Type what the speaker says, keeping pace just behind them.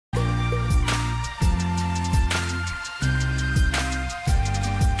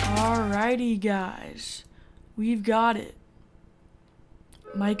Alrighty guys, we've got it.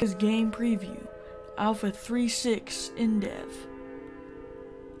 Micah's game preview, Alpha 3.6 in dev.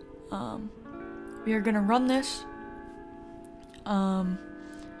 We are gonna run this. Alpha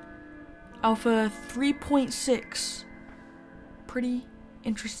 3.6, pretty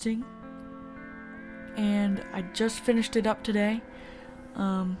interesting, and I just finished it up today.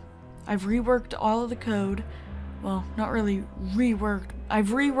 I've reworked all of the code. Well, not really reworked. I've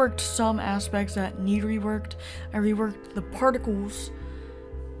reworked some aspects that need reworked. I reworked the particles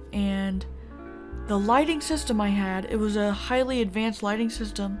and the lighting system I had. It was a highly advanced lighting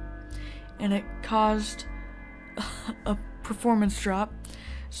system and it caused a performance drop.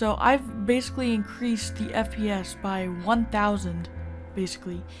 So I've basically increased the FPS by 1000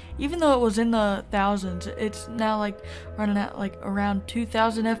 basically. Even though it was in the thousands, it's now like running at like around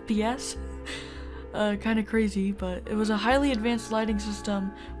 2000 FPS. Kind of crazy, but it was a highly advanced lighting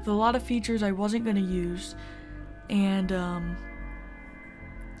system with a lot of features I wasn't going to use, and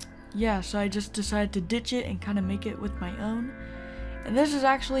yeah, so I just decided to ditch it and kind of make it with my own. And this is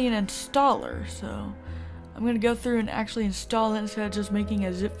actually an installer, so I'm going to go through and actually install it instead of just making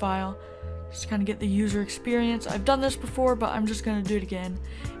a zip file, just kind of get the user experience. I've done this before, but I'm just going to do it again,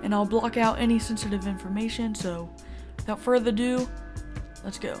 and I'll block out any sensitive information. So without further ado,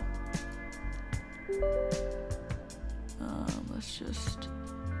 let's go. Let's just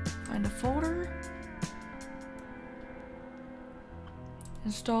find a folder,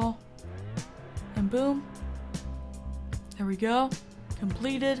 install, and boom, there we go,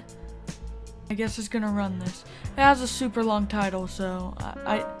 completed. I guess it's gonna run this. It has a super long title, so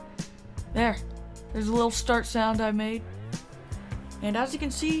there's a little start sound I made, and as you can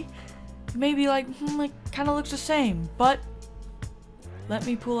see, it may be like, it kind of looks the same, but let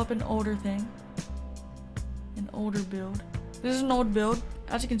me pull up an older thing. An older build. This is an old build.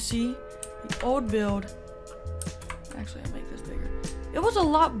 As you can see, the old build, actually I'll make this bigger. It was a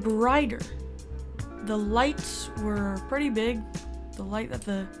lot brighter. The lights were pretty big. The light that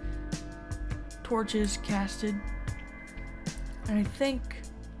the torches casted. And I think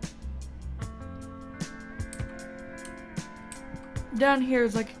down here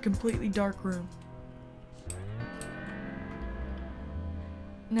is like a completely dark room.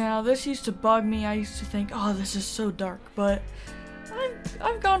 Now, this used to bug me. I used to think, oh, this is so dark, but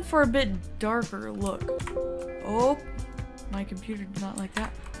I've gone for a bit darker look. Oh, my computer did not like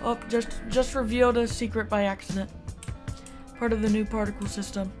that. Oh, just revealed a secret by accident. Part of the new particle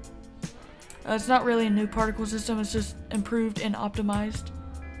system. It's not really a new particle system, it's just improved and optimized.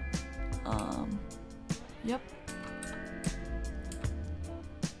 Yep.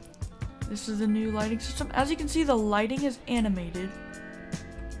 This is the new lighting system. As you can see, the lighting is animated.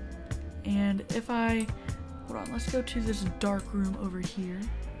 And if I, hold on, let's go to this dark room over here.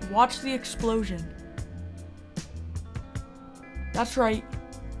 Watch the explosion. That's right.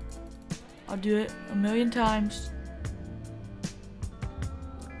 I'll do it a million times.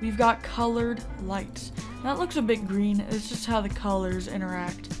 We've got colored lights. That looks a bit green. It's just how the colors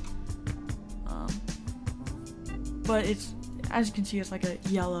interact. But it's, as you can see, it's like a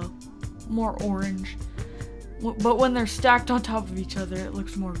yellow, more orange. But when they're stacked on top of each other, it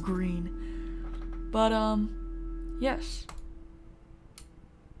looks more green. But, yes.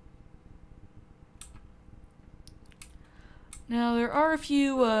 Now, there are a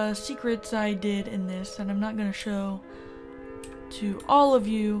few secrets I did in this that I'm not going to show to all of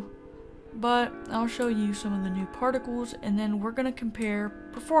you, but I'll show you some of the new particles, and then we're going to compare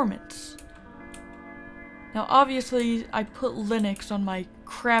performance. Now, obviously, I put Linux on my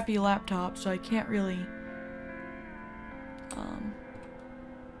crappy laptop, so I can't really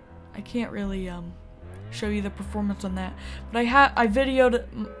show you the performance on that. But I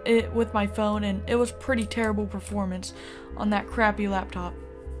videoed it with my phone, and it was pretty terrible performance on that crappy laptop.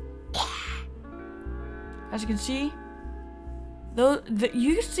 As you can see,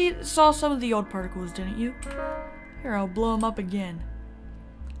 you saw some of the old particles, didn't you? Here, I'll blow them up again.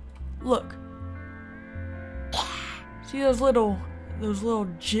 Look. See those little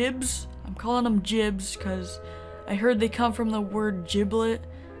jibs? I'm calling them jibs because I heard they come from the word giblet.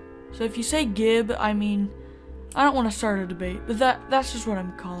 So if you say gib, I mean, I don't want to start a debate, but that's just what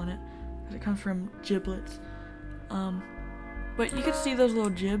I'm calling it, because it comes from giblets. But you can see those little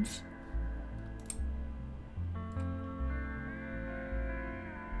jibs.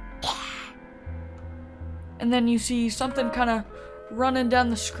 And then you see something kind of running down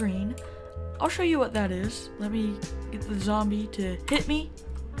the screen. I'll show you what that is. Let me get the zombie to hit me.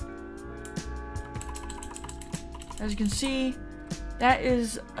 As you can see, that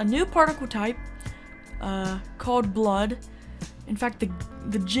is a new particle type called blood. In fact,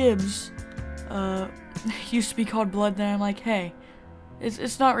 the jibs used to be called blood. Then I'm like, hey,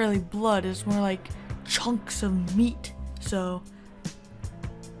 it's not really blood. It's more like chunks of meat. So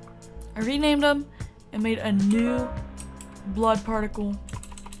I renamed them and made a new blood particle.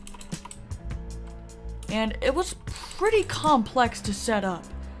 And it was pretty complex to set up.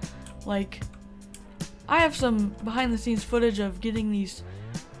 Like, I have some behind the scenes footage of getting these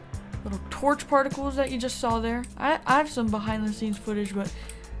little torch particles that you just saw there. I have some behind the scenes footage, but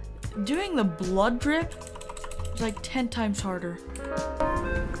doing the blood drip is like 10 times harder.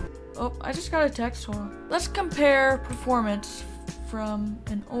 Oh, I just got a text. Hold on. Let's compare performance from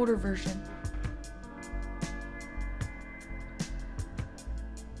an older version.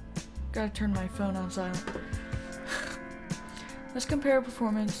 Gotta turn my phone on silent. Let's compare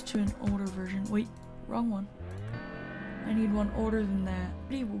performance to an older version. Wait, wrong one. I need one older than that.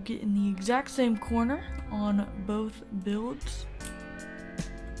 We'll get in the exact same corner on both builds.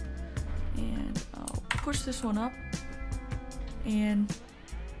 And I'll push this one up. And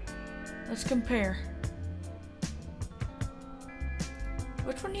let's compare.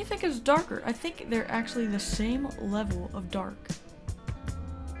 Which one do you think is darker? I think they're actually the same level of dark,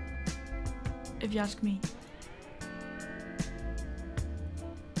 if you ask me.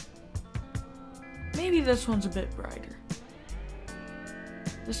 Maybe this one's a bit brighter.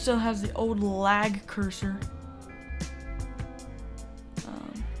 This still has the old lag cursor.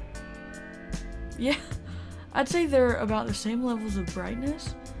 Yeah, I'd say they're about the same levels of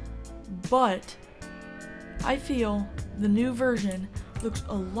brightness, but I feel the new version looks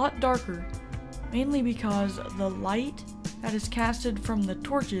a lot darker, mainly because the light that is casted from the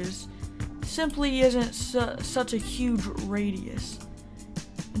torches simply isn't such a huge radius.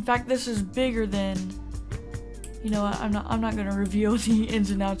 In fact, this is bigger than, you know, I'm not gonna reveal the ins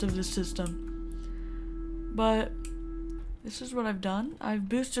and outs of the system, but this is what I've done. I've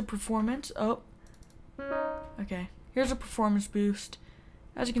boosted performance. Oh, okay. Here's a performance boost.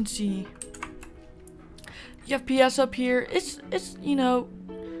 As you can see, the FPS up here, it's you know,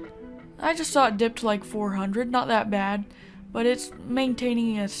 I just saw it dip to like 400, not that bad, but it's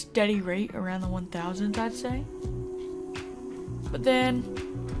maintaining a steady rate around the 1000s, I'd say. But then,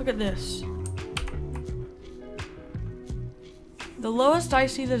 look at this. The lowest I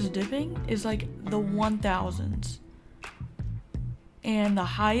see this dipping is like the 1000s. And the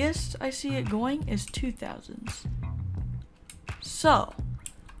highest I see it going is 2000s. So,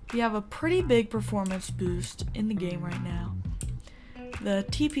 we have a pretty big performance boost in the game right now. The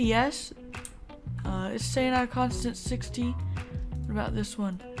TPS is staying at a constant 60. What about this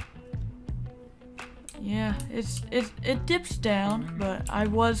one? Yeah, it dips down, but I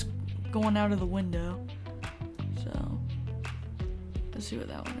was going out of the window. So, let's see what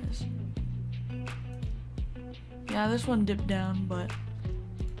that one is. Yeah, this one dipped down, but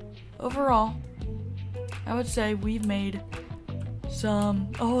overall, I would say we've made some...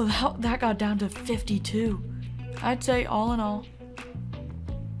 Oh, that got down to 52. I'd say all in all,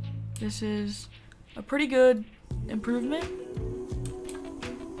 this is a pretty good improvement.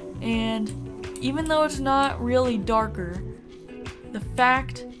 And even though it's not really darker, the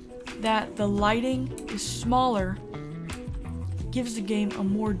fact that the lighting is smaller gives the game a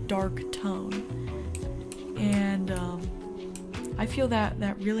more dark tone. And I feel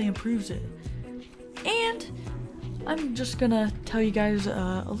that really improves it. And I'm just gonna tell you guys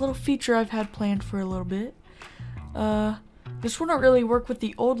a little feature I've had planned for a little bit. This wouldn't really work with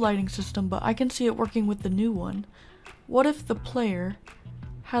the old lighting system, but I can see it working with the new one. What if the player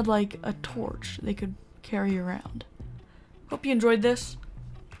had like a torch they could carry around? Hope you enjoyed this.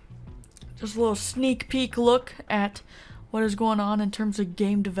 Just a little sneak peek look at what is going on in terms of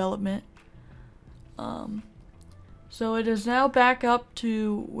game development. So it is now back up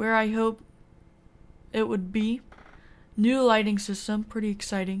to where I hope it would be. New lighting system, pretty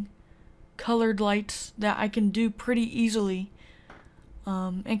exciting. Colored lights that I can do pretty easily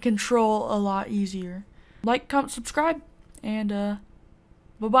and control a lot easier. Like, comment, subscribe, and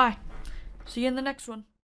bye-bye. See you in the next one.